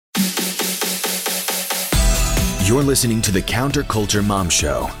You're listening to the Counterculture Mom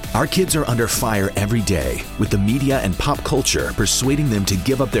Show. Our kids are under fire every day, with the media and pop culture persuading them to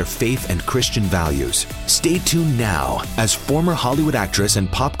give up their faith and Christian values. Stay tuned now as former Hollywood actress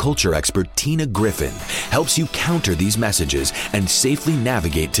and pop culture expert Tina Griffin helps you counter these messages and safely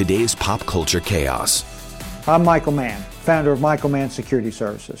navigate today's pop culture chaos. I'm Michael Mann, founder of Michael Mann Security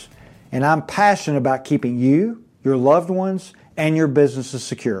Services, and I'm passionate about keeping you, your loved ones, and your businesses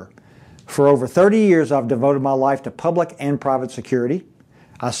secure. For over 30 years, I've devoted my life to public and private security.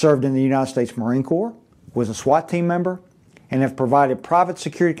 I served in the United States Marine Corps, was a SWAT team member, and have provided private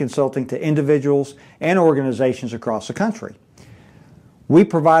security consulting to individuals and organizations across the country. We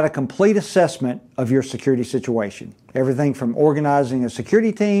provide a complete assessment of your security situation, everything from organizing a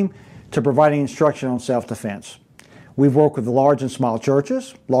security team to providing instruction on self-defense. We've worked with large and small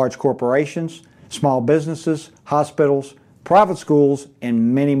churches, large corporations, small businesses, hospitals, private schools,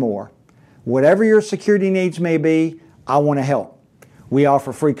 and many more. Whatever your security needs may be, I want to help. We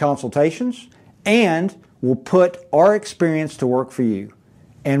offer free consultations and we'll put our experience to work for you.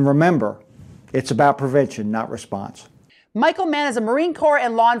 And remember, it's about prevention, not response. Michael Mann is a Marine Corps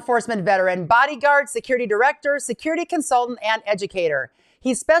and law enforcement veteran, bodyguard, security director, security consultant, and educator.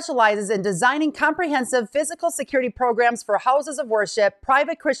 He specializes in designing comprehensive physical security programs for houses of worship,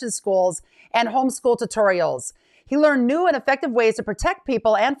 private Christian schools, and homeschool tutorials. He learned new and effective ways to protect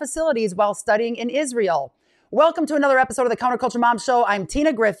people and facilities while studying in Israel. Welcome to another episode of the Counterculture Mom Show. I'm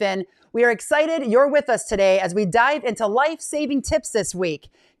Tina Griffin. We are excited you're with us today as we dive into life-saving tips this week.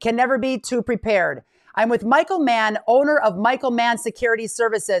 Can never be too prepared. I'm with Michael Mann, owner of Michael Mann Security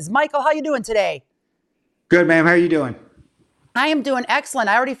Services. Michael, how you doing today? Good, ma'am. How are you doing? I am doing excellent.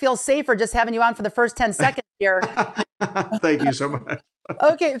 I already feel safer just having you on for the first 10 seconds here. Thank you so much.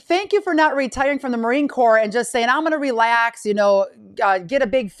 Okay, thank you for not retiring from the Marine Corps and just saying, I'm going to relax, get a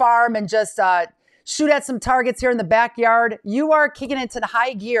big farm and just shoot at some targets here in the backyard. You are kicking it into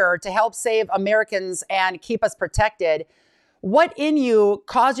high gear to help save Americans and keep us protected. What in you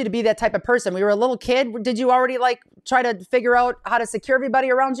caused you to be that type of person? We were a little kid. Did you already try to figure out how to secure everybody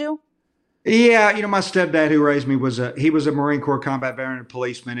around you? Yeah, my stepdad who raised me was a Marine Corps combat veteran and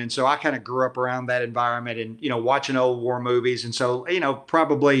policeman. And so I kind of grew up around that environment and, watching old war movies. And so,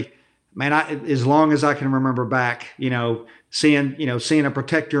 probably, man, as long as I can remember back, seeing a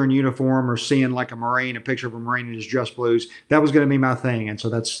protector in uniform or seeing like a picture of a Marine in his dress blues, that was going to be my thing. And so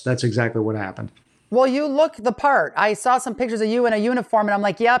that's exactly what happened. Well, you look the part. I saw some pictures of you in a uniform and I'm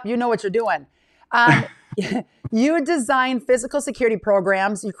like, yep, you know what you're doing. You design physical security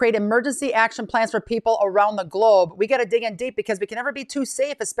programs. You create emergency action plans for people around the globe. We got to dig in deep because we can never be too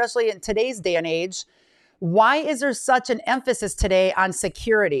safe, especially in today's day and age. Why is there such an emphasis today on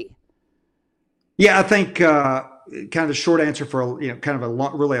security? Yeah, I think kind of the short answer for kind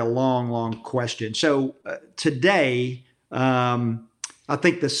of really a long question. So today, I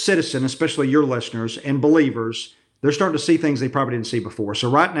think the citizen, especially your listeners and believers, they're starting to see things they probably didn't see before. So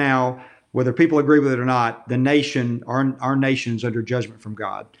right now, whether people agree with it or not, the nation, our nation's under judgment from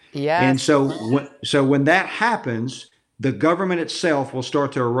God. Yes. And so when that happens, the government itself will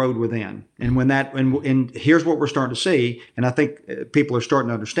start to erode within. And and here's what we're starting to see, and I think people are starting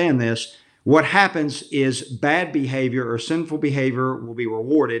to understand this. What happens is bad behavior or sinful behavior will be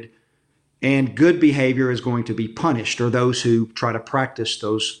rewarded, and good behavior is going to be punished, or those who try to practice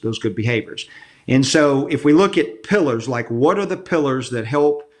those good behaviors. And so if we look at pillars, like what are the pillars that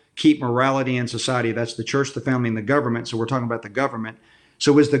help keep morality in society? That's the church, the family, and the government. So we're talking about the government.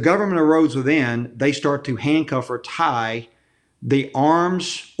 So as the government erodes within, they start to handcuff or tie the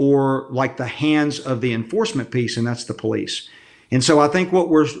arms or like the hands of the enforcement piece, and that's the police. And so I think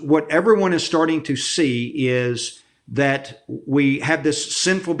what everyone is starting to see is that we have this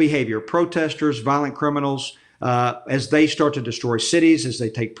sinful behavior, protesters, violent criminals, as they start to destroy cities, as they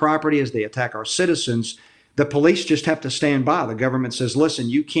take property, as they attack our citizens. The police just have to stand by. The government says, listen,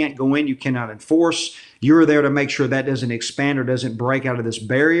 you can't go in, you cannot enforce. You're there to make sure that doesn't expand or doesn't break out of this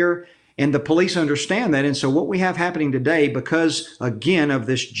barrier. And the police understand that. And so what we have happening today, because, again, of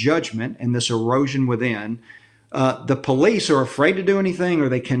this judgment and this erosion within, the police are afraid to do anything or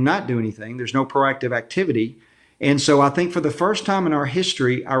they cannot do anything. There's no proactive activity. And so I think for the first time in our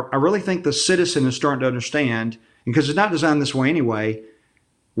history, I really think the citizen is starting to understand, because it's not designed this way anyway,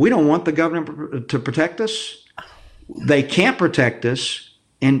 we don't want the government to protect us. They can't protect us.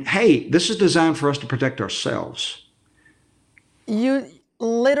 And hey, this is designed for us to protect ourselves. I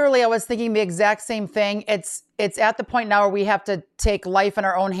was thinking the exact same thing. It's at the point now where we have to take life in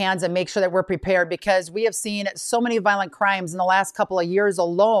our own hands and make sure that we're prepared, because we have seen so many violent crimes in the last couple of years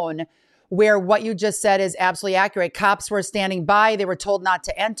alone where what you just said is absolutely accurate. Cops were standing by. They were told not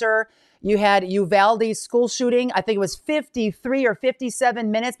to enter. You had Uvalde's school shooting. I think it was 53 or 57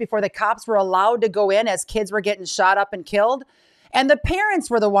 minutes before the cops were allowed to go in as kids were getting shot up and killed. And the parents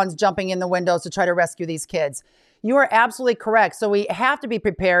were the ones jumping in the windows to try to rescue these kids. You are absolutely correct. So we have to be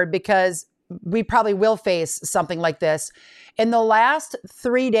prepared because we probably will face something like this. In the last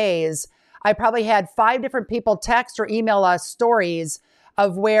 3 days, I probably had 5 different people text or email us stories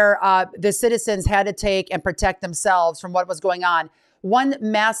of where the citizens had to take and protect themselves from what was going on. One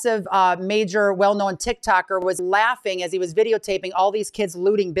massive, major, well-known TikToker was laughing as he was videotaping all these kids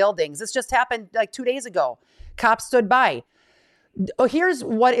looting buildings. This just happened like 2 days ago. Cops stood by. Here's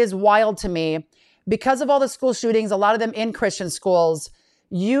what is wild to me. Because of all the school shootings, a lot of them in Christian schools,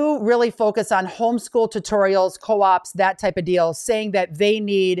 you really focus on homeschool tutorials, co-ops, that type of deal, saying that they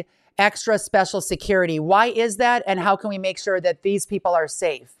need extra special security. Why is that? And how can we make sure that these people are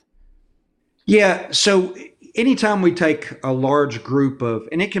safe? Yeah. So anytime we take a large group of,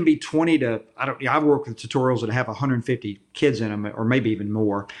 and it can be 20 to, I've worked with tutorials that have 150 kids in them or maybe even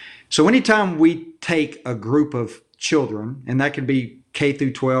more. So anytime we take a group of children, and that could be K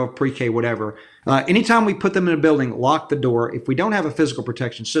through 12, pre-K, whatever, anytime we put them in a building, lock the door, if we don't have a physical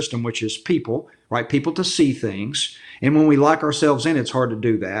protection system, which is people, right? People to see things. And when we lock ourselves in, it's hard to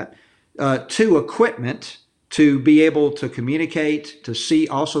do that. 2, equipment to be able to communicate, to see,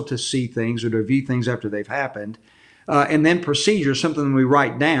 also to see things or to view things after they've happened. And then procedures, something we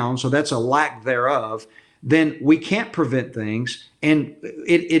write down. So that's a lack thereof. Then we can't prevent things. And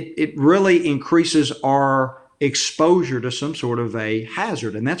it really increases our exposure to some sort of a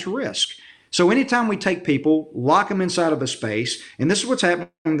hazard, and that's risk. So anytime we take people, lock them inside of a space, and this is what's happening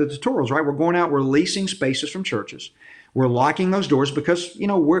in the tutorials, right? We're going out, we're leasing spaces from churches. We're locking those doors because,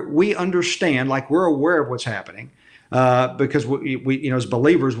 we understand, like we're aware of what's happening because we as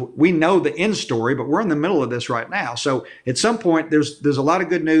believers, we know the end story, but we're in the middle of this right now. So at some point, there's a lot of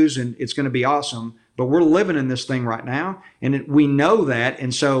good news and it's going to be awesome, but we're living in this thing right now, and we know that,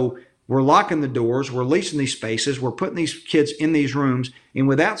 and so we're locking the doors, we're leasing these spaces, we're putting these kids in these rooms, and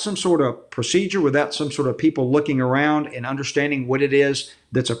without some sort of procedure, without some sort of people looking around and understanding what it is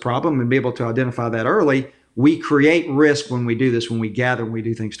that's a problem and be able to identify that early, we create risk when we do this, when we gather, when we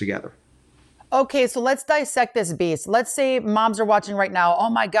do things together. Okay, so let's dissect this beast. Let's say moms are watching right now. Oh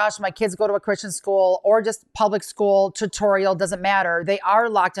my gosh, my kids go to a Christian school or just public school, tutorial, doesn't matter. They are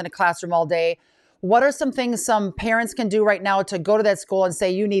locked in a classroom all day. What are some things some parents can do right now to go to that school and say,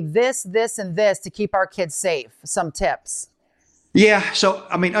 you need this, this, and this to keep our kids safe? Some tips. Yeah. So,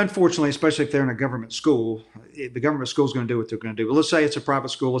 unfortunately, especially if they're in a government school, the government school is going to do what they're going to do. But let's say it's a private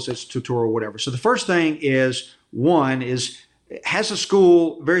school, let's say it's a tutorial, whatever. So the first thing is, has the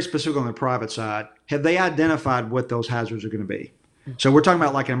school, very specific on the private side, have they identified what those hazards are going to be? So we're talking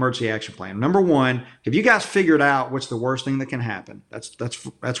about like an emergency action plan. Number 1, have you guys figured out what's the worst thing that can happen?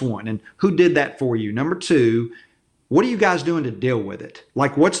 That's one. And who did that for you? Number 2, what are you guys doing to deal with it?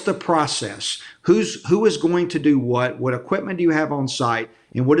 Like, what's the process? Who is going to do what? What equipment do you have on site?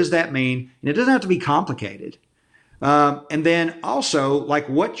 And what does that mean? And it doesn't have to be complicated. And then also, like,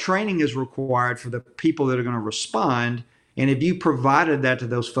 what training is required for the people that are going to respond? And have you provided that to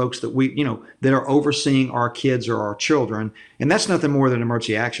those folks that that are overseeing our kids or our children? And that's nothing more than an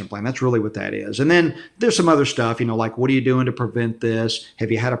emergency action plan. That's really what that is. And then there's some other stuff, like, what are you doing to prevent this? Have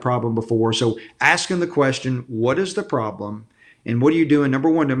you had a problem before? So asking the question, what is the problem? And what are you doing, number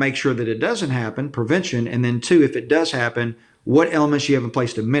 1, to make sure that it doesn't happen, prevention. And then 2, if it does happen, what elements you have in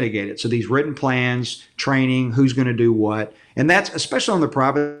place to mitigate it. So these written plans, training, who's going to do what. And that's, especially on the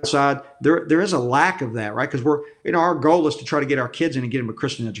private side, there is a lack of that, right? Because our goal is to try to get our kids in and get them a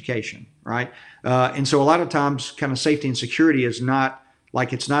Christian education, right? And so a lot of times kind of safety and security is not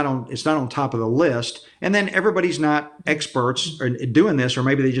like, it's not on top of the list. And then everybody's not experts in doing this, or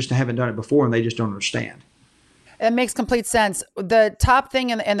maybe they just haven't done it before and they just don't understand. It makes complete sense. The top thing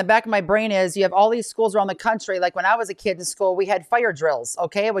in the back of my brain is you have all these schools around the country. Like when I was a kid in school, we had fire drills.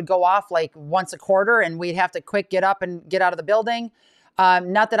 Okay. It would go off like once a quarter and we'd have to quick get up and get out of the building.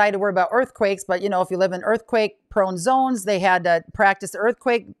 Not that I had to worry about earthquakes, but if you live in earthquake prone zones, they had to practice the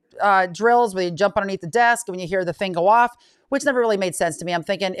earthquake drills where you jump underneath the desk when you hear the thing go off, which never really made sense to me. I'm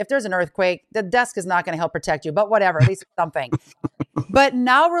thinking if there's an earthquake, the desk is not going to help protect you, but whatever, at least it's something. But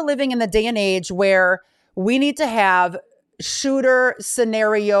now we're living in the day and age where we need to have shooter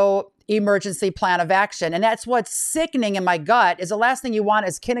scenario emergency plan of action. And that's what's sickening in my gut is the last thing you want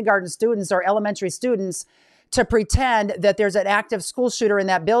as kindergarten students or elementary students to pretend that there's an active school shooter in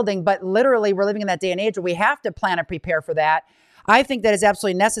that building. But literally, we're living in that day and age where we have to plan and prepare for that. I think that is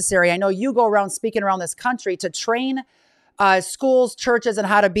absolutely necessary. I know you go around speaking around this country to train schools, churches, and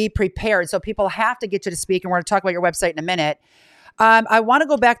how to be prepared. So people have to get you to speak, and we're going to talk about your website in a minute. I want to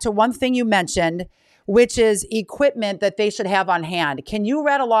go back to one thing you mentioned, which is equipment that they should have on hand. Can you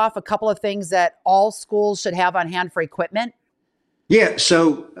rattle off a couple of things that all schools should have on hand for equipment? Yeah,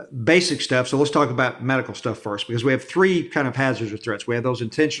 so basic stuff. So let's talk about medical stuff first, because we have three kind of hazards or threats. We have those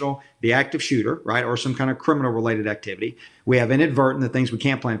intentional, the active shooter, right, or some kind of criminal related activity. We have inadvertent, the things we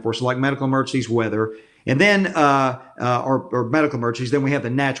can't plan for, so like medical emergencies, weather, and then or medical emergencies. Then we have the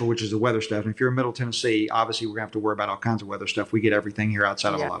natural, which is the weather stuff. And if you're in Middle Tennessee, obviously we're gonna have to worry about all kinds of weather stuff. We get everything here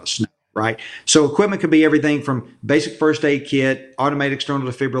outside of a lot of snow. Right. So equipment could be everything from basic first aid kit, automated external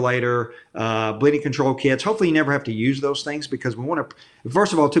defibrillator, bleeding control kits. Hopefully you never have to use those things, because we want to,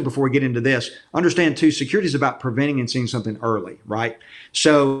 first of all, too, before we get into this, understand too, security is about preventing and seeing something early. Right.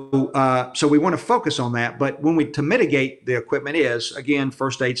 So we want to focus on that. But to mitigate the equipment is, again,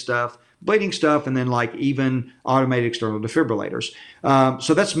 first aid stuff, bleeding stuff, and then like even automated external defibrillators.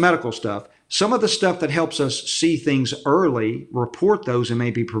 So that's medical stuff. Some of the stuff that helps us see things early, report those and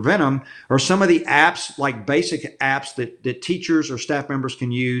maybe prevent them, are some of the apps, like basic apps that teachers or staff members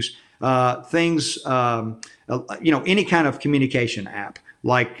can use. Things, any kind of communication app.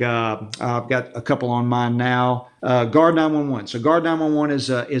 Like I've got a couple on mine now. Guard 911. So Guard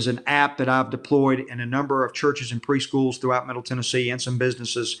 911 is an app that I've deployed in a number of churches and preschools throughout Middle Tennessee and some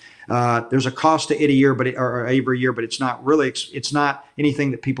businesses. There's a cost to it a year, or every year, but it's not really. It's not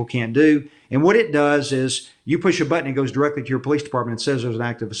anything that people can't do. And what it does is you push a button, it goes directly to your police department and says there's an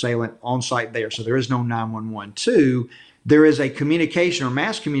active assailant on site there. So there is no 911. Two, there is a communication or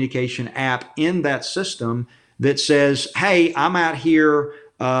mass communication app in that system that says, hey, I'm out here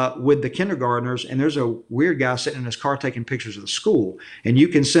with the kindergartners, and there's a weird guy sitting in his car taking pictures of the school. And you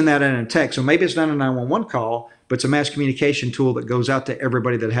can send that in a text. So maybe it's not a 911 call, but it's a mass communication tool that goes out to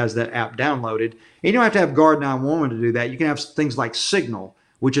everybody that has that app downloaded. And you don't have to have Guard 911 to do that. You can have things like Signal,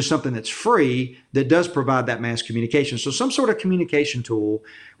 which is something that's free that does provide that mass communication. So some sort of communication tool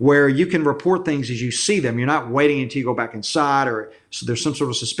where you can report things as you see them. You're not waiting until you go back inside, or so there's some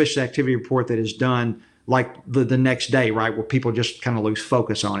sort of suspicious activity report that is done like the next day, right, where people just kind of lose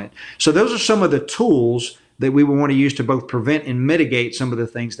focus on it. So those are some of the tools that we would want to use to both prevent and mitigate some of the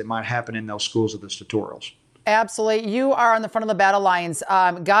things that might happen in those schools of those tutorials. Absolutely. You are on the front of the battle lines.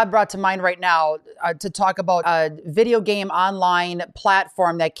 God brought to mind right now to talk about a video game online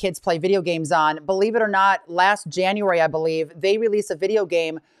platform that kids play video games on. Believe it or not, last January, I believe, they released a video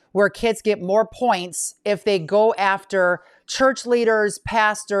game where kids get more points if they go after church leaders,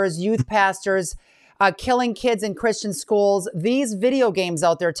 pastors, youth pastors, killing kids in Christian schools. These video games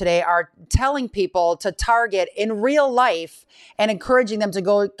out there today are telling people to target in real life and encouraging them to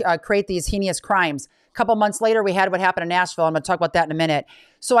go create these heinous crimes. A couple months later, we had what happened in Nashville. I'm going to talk about that in a minute.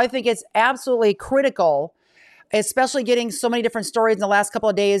 So I think it's absolutely critical, especially getting so many different stories in the last couple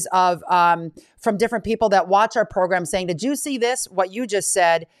of days of from different people that watch our program saying, did you see this? What you just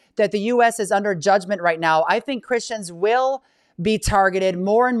said, that the U.S. is under judgment right now. I think Christians will be targeted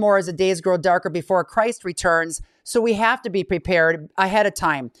more and more as the days grow darker before Christ returns. So we have to be prepared ahead of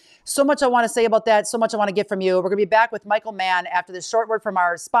time. So much I want to say about that. So much I want to get from you. We're going to be back with Michael Mann after this short word from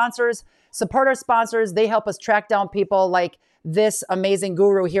our sponsors. Support our sponsors. They help us track down people like this amazing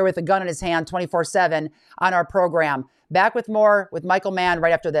guru here with a gun in his hand 24/7 on our program. Back with more with Michael Mann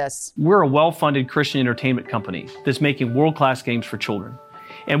right after this. We're a well-funded Christian entertainment company that's making world-class games for children.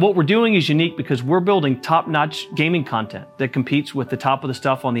 And what we're doing is unique because we're building top-notch gaming content that competes with the top of the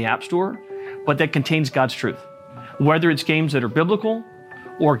stuff on the App Store, but that contains God's truth. Whether it's games that are biblical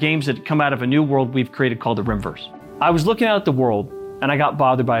or games that come out of a new world we've created called the Rimverse. I was looking out at the world and I got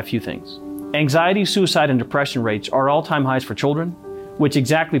bothered by a few things. Anxiety, suicide, and depression rates are all-time highs for children, which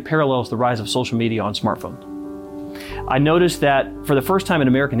exactly parallels the rise of social media on smartphones. I noticed that for the first time in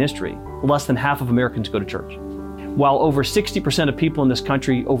American history, less than half of Americans go to church. While over 60% of people in this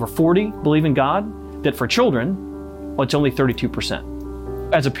country over 40 believe in God, that for children, well, it's only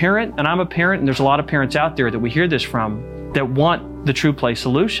 32%. As a parent, and I'm a parent, and there's a lot of parents out there that we hear this from that want the True Play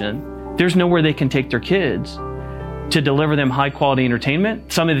solution, there's nowhere they can take their kids to deliver them high quality entertainment,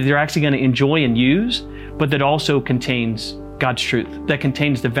 something that they're actually going to enjoy and use, but that also contains God's truth, that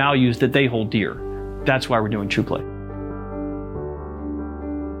contains the values that they hold dear. That's why we're doing True Play.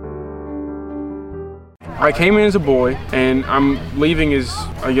 I came in as a boy, and I'm leaving as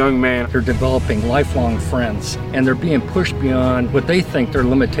a young man. They're developing lifelong friends, and they're being pushed beyond what they think their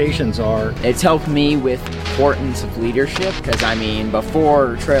limitations are. It's helped me with importance of leadership, because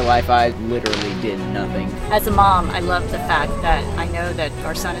before Trail Life, I literally did nothing. As a mom, I love the fact that I know that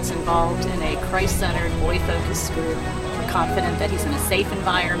our son is involved in a Christ-centered, boy-focused school. We're confident that he's in a safe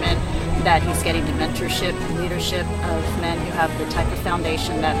environment, that he's getting the mentorship and leadership of men who have the type of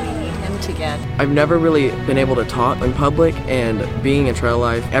foundation that we need him to get. I've never really been able to talk in public, and being in Trail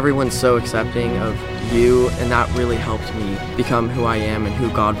Life, everyone's so accepting of you, and that really helped me become who I am and who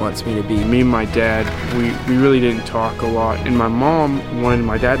God wants me to be. Me and my dad, we really didn't talk a lot, and my mom wanted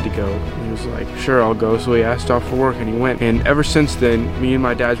my dad to go. He was like, sure, I'll go, so he asked off for work and he went. And ever since then, me and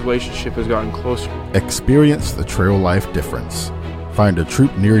my dad's relationship has gotten closer. Experience the Trail Life difference. Find a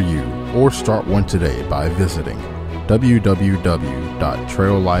troop near you or start one today by visiting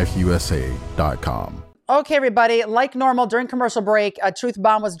www.traillifeusa.com. Okay, everybody, like normal, during commercial break, a truth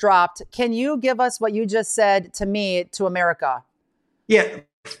bomb was dropped. Can you give us what you just said to me, to America? Yeah,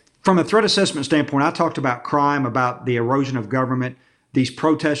 from a threat assessment standpoint, I talked about crime, about the erosion of government, these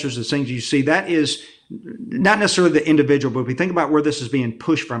protesters, the things you see. That is not necessarily the individual, but if we think about where this is being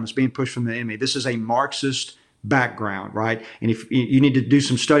pushed from, it's being pushed from the enemy. This is a Marxist background, right? And if you need to do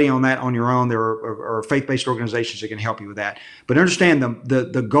some study on that on your own, there are faith-based organizations that can help you with that. But understand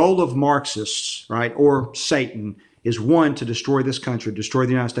the goal of Marxists, right, or Satan, is one, to destroy this country, destroy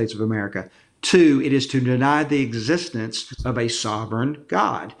the United States of America. Two, it is to deny the existence of a sovereign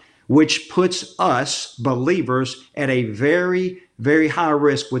God, which puts us believers at a very, very high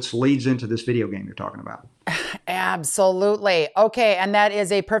risk, which leads into this video game you're talking about. Absolutely. Okay, and that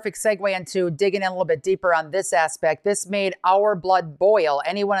is a perfect segue into digging in a little bit deeper on this aspect. This made our blood boil.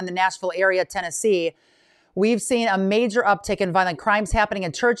 Anyone in the Nashville area, Tennessee, we've seen a major uptick in violent crimes happening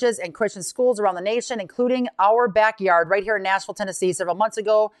in churches and Christian schools around the nation, including our backyard right here in Nashville, Tennessee, several months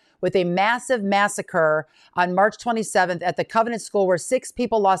ago, with a massive massacre on March 27th at the Covenant School, where 6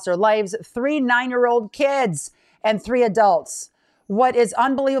 people lost their lives, 3 9-year-old kids and 3 adults. What is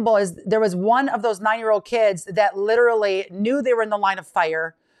unbelievable is there was one of those 9-year-old kids that literally knew they were in the line of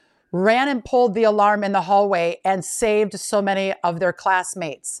fire, ran and pulled the alarm in the hallway, and saved so many of their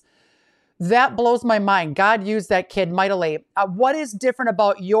classmates. That blows my mind. God used that kid mightily. What is different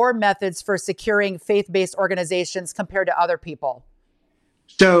about your methods for securing faith-based organizations compared to other people?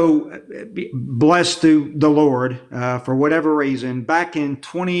 So, blessed through the Lord, for whatever reason, back in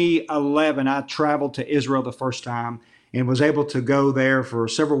 2011, I traveled to Israel the first time and was able to go there for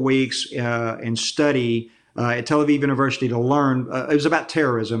several weeks and study at Tel Aviv University to learn. It was about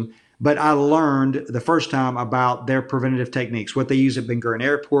terrorism, but I learned the first time about their preventative techniques, what they use at Ben Gurion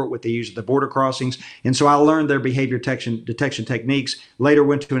Airport, what they use at the border crossings. And so I learned their behavior detection techniques. Later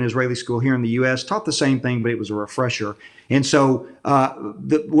went to an Israeli school here in the U.S., taught the same thing, but it was a refresher. And so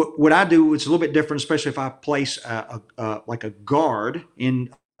what I do is a little bit different, especially if I place like a guard in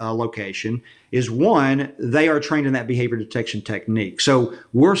location, is one, they are trained in that behavior detection technique. So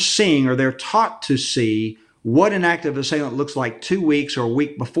we're seeing, or they're taught to see, what an active assailant looks like 2 weeks or a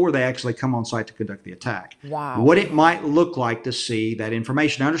week before they actually come on site to conduct the attack. Wow. What it might look like to see that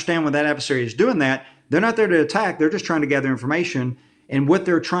information. I understand when that adversary is doing that, they're not there to attack, they're just trying to gather information. And what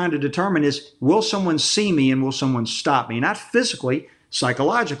they're trying to determine is, will someone see me and will someone stop me? Not physically,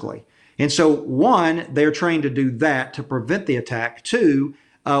 psychologically. And so one, they're trained to do that to prevent the attack. Two,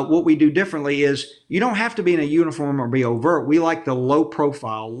 what we do differently is you don't have to be in a uniform or be overt. We like the low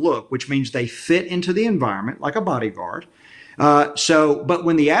profile look, which means they fit into the environment like a bodyguard. But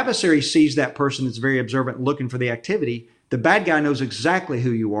when the adversary sees that person that's very observant looking for the activity, the bad guy knows exactly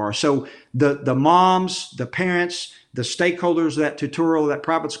who you are. So the moms, the parents, the stakeholders of that tutorial, that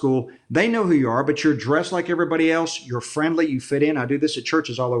private school, they know who you are, but you're dressed like everybody else. You're friendly. You fit in. I do this at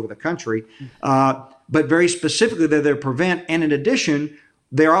churches all over the country. But very specifically, they're there to prevent. And in addition,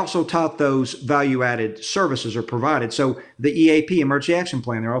 they're also taught those value-added services are provided. So the EAP, Emergency Action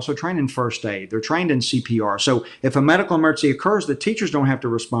Plan, they're also trained in first aid. They're trained in CPR. So if a medical emergency occurs, the teachers don't have to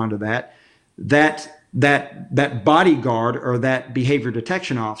respond to that. That bodyguard or that behavior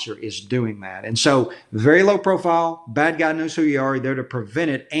detection officer is doing that. And so very low profile, bad guy knows who you are, you're there to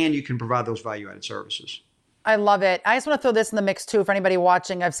prevent it, and you can provide those value-added services. I love it. I just want to throw this in the mix too for anybody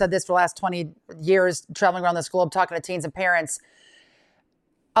watching. I've said this for the last 20 years, traveling around this globe, talking to teens and parents.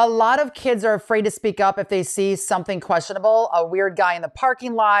 A lot of kids are afraid to speak up if they see something questionable, a weird guy in the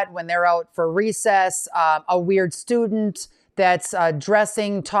parking lot when they're out for recess, a weird student that's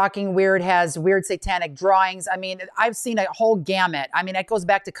dressing, talking weird, has weird satanic drawings. I mean, I've seen a whole gamut. I mean, it goes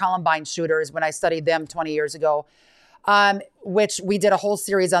back to Columbine shooters when I studied them 20 years ago, which we did a whole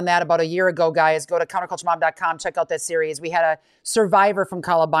series on that about a year ago, guys. Go to counterculturemom.com, check out that series. We had a survivor from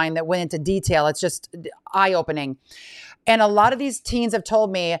Columbine that went into detail. It's just eye-opening. And a lot of these teens have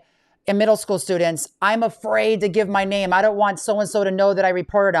told me, and middle school students, I'm afraid to give my name. I don't want so-and-so to know that I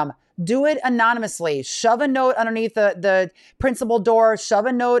reported them. Do it anonymously. Shove a note underneath the principal door. Shove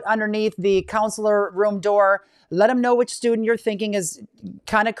a note underneath the counselor room door. Let them know which student you're thinking is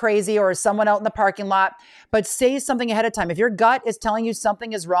kind of crazy or someone out in the parking lot. But say something ahead of time. If your gut is telling you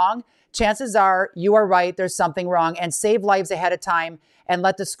something is wrong, chances are you are right. There's something wrong. And save lives ahead of time and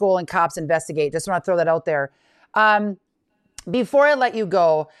let the school and cops investigate. Just want to throw that out there. Before I let you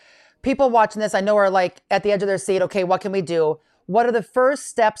go, people watching this, I know are like at the edge of their seat. Okay, what can we do? What are the first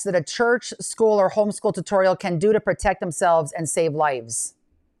steps that a church, school, or homeschool tutorial can do to protect themselves and save lives?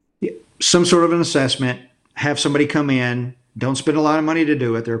 Some sort of an assessment. Have somebody come in. Don't spend a lot of money to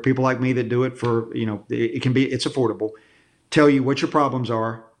do it. There are people like me that do it for, it's affordable. Tell you what your problems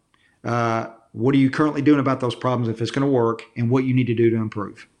are. What are you currently doing about those problems if it's going to work, and what you need to do to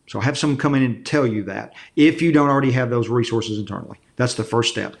improve. So have someone come in and tell you that if you don't already have those resources internally. That's the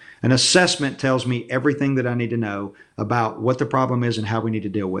first step. An assessment tells me everything that I need to know about what the problem is and how we need to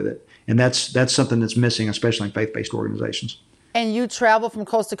deal with it. And that's something that's missing, especially in faith-based organizations. And you travel from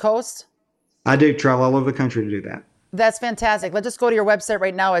coast to coast? I do travel all over the country to do that. That's fantastic. Let's just go to your website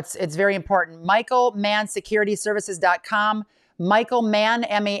right now. It's very important. MichaelMannSecurityServices.com. Michael Mann,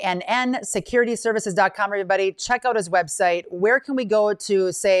 M-A-N-N, securityservices.com, everybody. Check out his website. Where can we go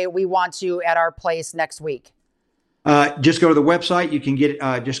to say we want you at our place next week? Just go to the website. You can get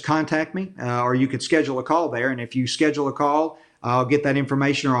just contact me, or you could schedule a call there. And if you schedule a call, I'll get that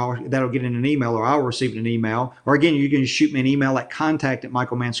information, or that'll get in an email, or I'll receive an email. Or again, you can shoot me an email at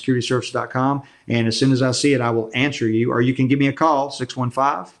contact@michaelmannsecurityservices.com. And as soon as I see it, I will answer you. Or you can give me a call,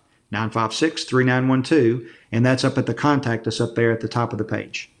 615-956-3912. And that's up at the contact us up there at the top of the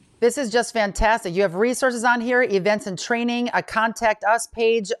page. This is just fantastic. You have resources on here, events and training, a contact us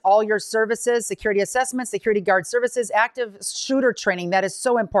page, all your services, security assessments, security guard services, active shooter training. That is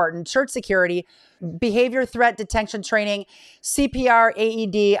so important. Church security, behavior threat detection training, CPR,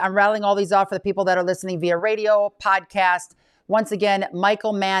 AED. I'm rattling all these off for the people that are listening via radio, podcast. Once again,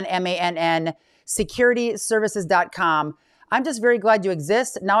 Michael Mann, M-A-N-N, securityservices.com. I'm just very glad you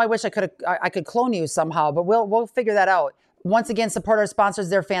exist. Now I wish I could clone you somehow, but we'll figure that out. Once again, support our sponsors.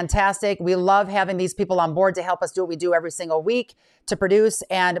 They're fantastic. We love having these people on board to help us do what we do every single week, to produce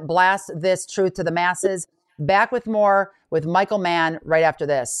and blast this truth to the masses. Back with more with Michael Mann right after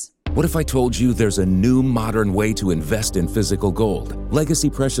this. What if I told you there's a new modern way to invest in physical gold? Legacy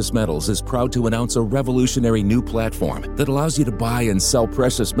Precious Metals is proud to announce a revolutionary new platform that allows you to buy and sell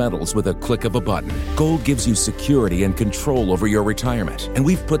precious metals with a click of a button. Gold gives you security and control over your retirement, and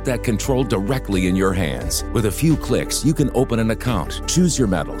we've put that control directly in your hands. With a few clicks, you can open an account, choose your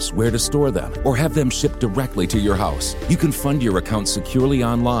metals, where to store them, or have them shipped directly to your house. You can fund your account securely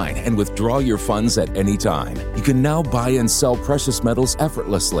online and withdraw your funds at any time. You can now buy and sell precious metals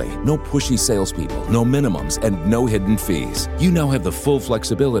effortlessly. No pushy salespeople, no minimums, and no hidden fees. You now have the full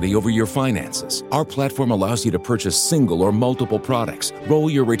flexibility over your finances. Our platform allows you to purchase single or multiple products, roll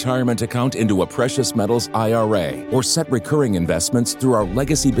your retirement account into a precious metals IRA, or set recurring investments through our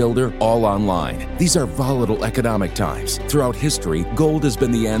Legacy Builder all online. These are volatile economic times. Throughout history, gold has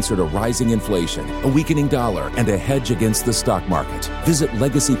been the answer to rising inflation, a weakening dollar, and a hedge against the stock market. Visit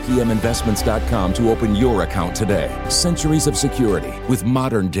LegacyPMInvestments.com to open your account today. Centuries of security with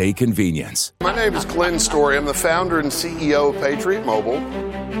modern-day convenience. My name is Glenn Story. I'm the founder and CEO of Patriot Mobile.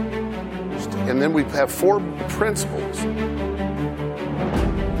 And then we have 4 principles.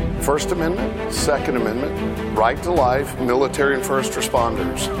 First Amendment, Second Amendment, right to life, military and first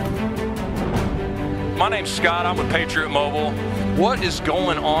responders. My name's Scott. I'm with Patriot Mobile. What is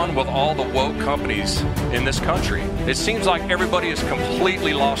going on with all the woke companies in this country? It seems like everybody has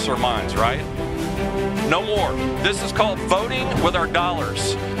completely lost their minds, right? No more. This is called voting with our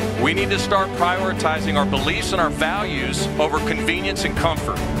dollars. We need to start prioritizing our beliefs and our values over convenience and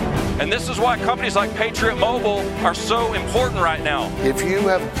comfort. And this is why companies like Patriot Mobile are so important right now. If you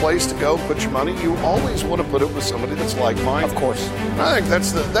have a place to go put your money, you always want to put it with somebody that's like-minded. Of course. I think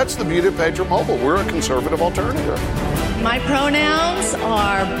that's the beauty of Patriot Mobile. We're a conservative alternative. My pronouns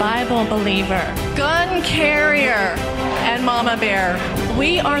are Bible believer, gun carrier, and mama bear.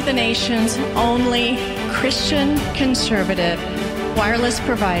 We are the nation's only Christian conservative wireless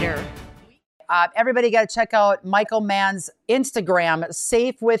provider. Everybody got to check out Michael Mann's Instagram,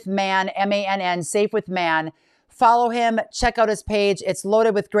 Safe with Mann, M-A-N-N, Safe with Mann. Follow him. Check out his page. It's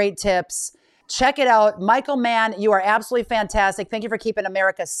loaded with great tips. Check it out. Michael Mann, you are absolutely fantastic. Thank you for keeping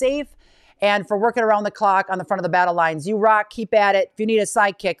America safe and for working around the clock on the front of the battle lines. You rock. Keep at it. If you need a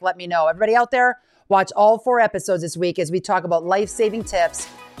sidekick, let me know. Everybody out there, watch all 4 episodes this week as we talk about life-saving tips,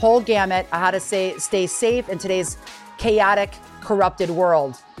 whole gamut, how to stay safe in today's chaotic, corrupted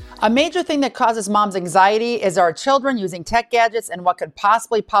world. A major thing that causes moms anxiety is our children using tech gadgets and what could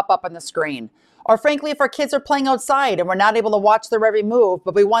possibly pop up on the screen. Or frankly, if our kids are playing outside and we're not able to watch their every move,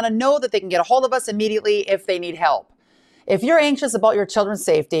 but we want to know that they can get a hold of us immediately if they need help. If you're anxious about your children's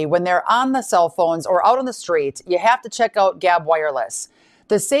safety when they're on the cell phones or out on the street, you have to check out Gab Wireless,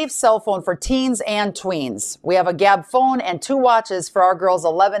 the safe cell phone for teens and tweens. We have a Gab phone and 2 watches for our girls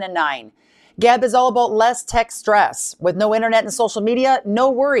 11 and 9. Gab is all about less tech stress. With no internet and social media, no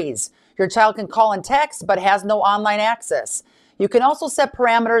worries. Your child can call and text, but has no online access. You can also set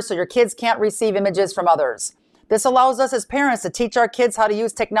parameters so your kids can't receive images from others. This allows us as parents to teach our kids how to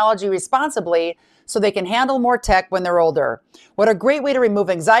use technology responsibly so they can handle more tech when they're older. What a great way to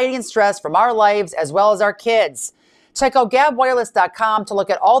remove anxiety and stress from our lives as well as our kids. Check out gabwireless.com to look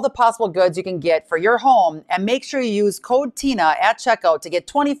at all the possible goods you can get for your home, and make sure you use code TINA at checkout to get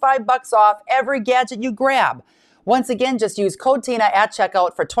 $25 off every gadget you grab. Once again, just use code TINA at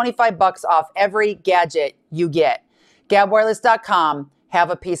checkout for $25 off every gadget you get. gabwireless.com. Have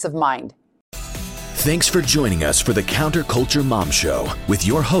a peace of mind. Thanks for joining us for the Counterculture Mom Show with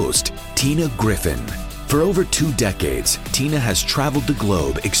your host, Tina Griffin. For over 2 decades, Tina has traveled the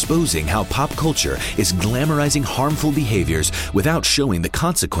globe exposing how pop culture is glamorizing harmful behaviors without showing the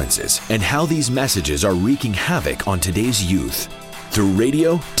consequences, and how these messages are wreaking havoc on today's youth. Through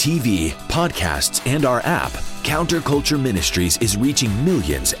radio, TV, podcasts, and our app, Counterculture Ministries is reaching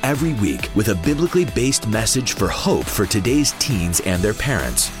millions every week with a biblically based message for hope for today's teens and their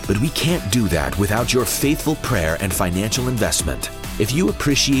parents. But we can't do that without your faithful prayer and financial investment. If you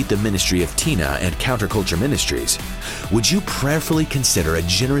appreciate the ministry of Tina and Counterculture Ministries, would you prayerfully consider a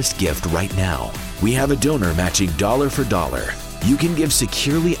generous gift right now? We have a donor matching dollar for dollar. You can give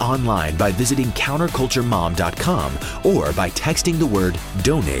securely online by visiting counterculturemom.com or by texting the word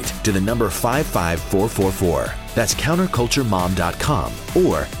donate to the number 55444. That's counterculturemom.com,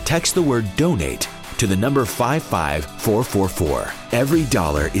 or text the word donate to the number 55444. Every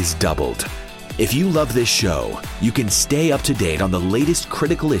dollar is doubled. If you love this show, you can stay up to date on the latest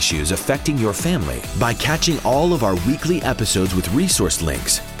critical issues affecting your family by catching all of our weekly episodes with resource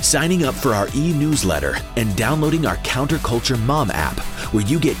links, signing up for our e-newsletter, and downloading our Counterculture Mom app, where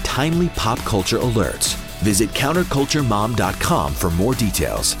you get timely pop culture alerts. Visit counterculturemom.com for more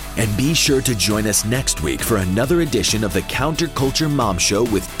details. And be sure to join us next week for another edition of the Counterculture Mom Show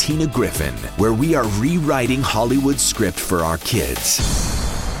with Tina Griffin, where we are rewriting Hollywood's script for our kids.